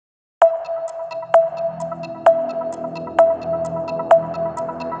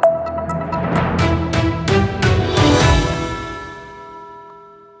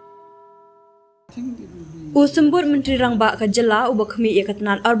Sembut Menteri Rangbak ke Jela ubah kami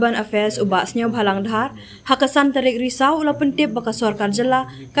Ikatan Urban Affairs ubah senyum halang dhar, hakasan tarik risau ulah pentip baka Sorkar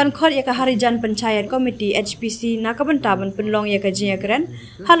Jela kan khot iaka harijan pencahayat komiti HPC na kabentaban penlong iaka iakren,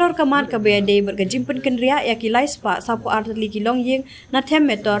 halor kamat kabayade berkejimpen pynriah iaki laispa sapu artli ki longiing na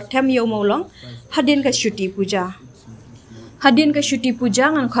Them Metor Them maulong hadien ke syuti puja. Hadien ke syuti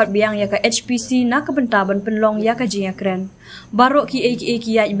puja ngan khot biang iaka HPC na kabentaban penlong iaka iakren. Barok ki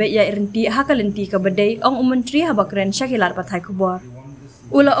iaki ya ibe ya irenti hakalenti ke bedai ong menteri habakren Syllad pathai kubor.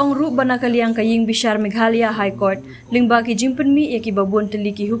 Ula ong ru bana kaliang kaying bishar Meghalaya High Court lingba ki jimpen mi iaki babun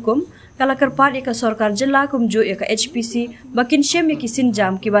teliki hukum kala kerpat iaka Sorkar Jela kumju iaka HPC bakin syem iaki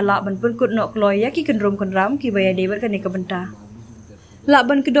sinjam ki balak ban pengkut nok kloy iaki kendrom kendram ki baya debat kan ke benta.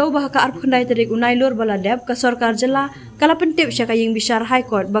 Lakban kedau bahaka arp kendai terik unai lur baladeb ke Sorkar Jela kala pentip syakaying bishar High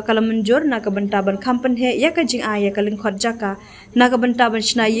Court bakal menjur na kebentaban kampen he ya ka jing aya ka lingkhot jaka na kebentaban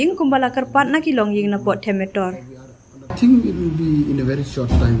snaying kumbala kerpat na kilongiing na pot Them Metor. I think it will be in a very short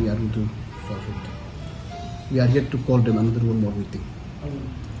time we are going to solve it. We are yet to call them another one more meeting.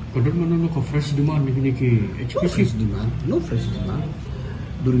 Kadang mana no fresh demand begini ke HPC no fresh demand.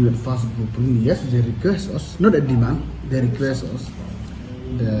 During that first group, yes, they request us, not a demand, they request us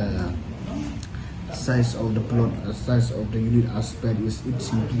the size of the plot, size of the unit aspect is it's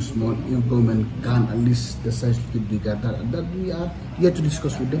too small. If government can at least the size be bigger. That we are yet to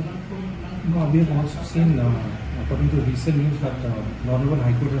discuss with them. No, we have also seen, according to recent news, that the Honorable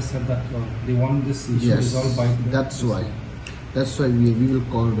High Court has said that they want this issue resolved by. That's why we will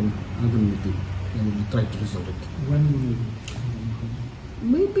call them another meeting and we will try to resolve it. When?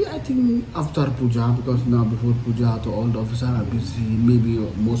 Maybe I think after puja, because now before puja, all the officers are busy. Maybe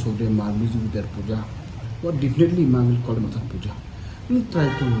most of them are busy with their puja. But definitely, I will call them after puja. We'll try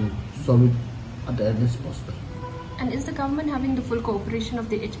to solve it at the earliest possible. And is the government having the full cooperation of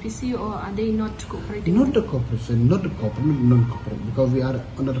the HPC, or are they not cooperating? Not the cooperation, not the cooperation, non-cooperation, because we are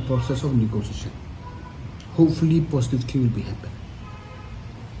under the process of negotiation. Hopefully, positive thing will be happen.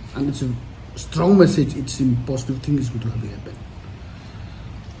 And it's a strong message. It's a positive thing is going to happen.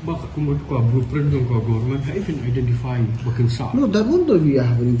 But blueprint ng government have even identified working side. No, that one we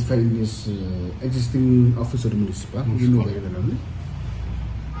have identified in this existing office of the municipal. You know very well.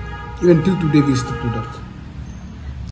 Even till today we stick to that.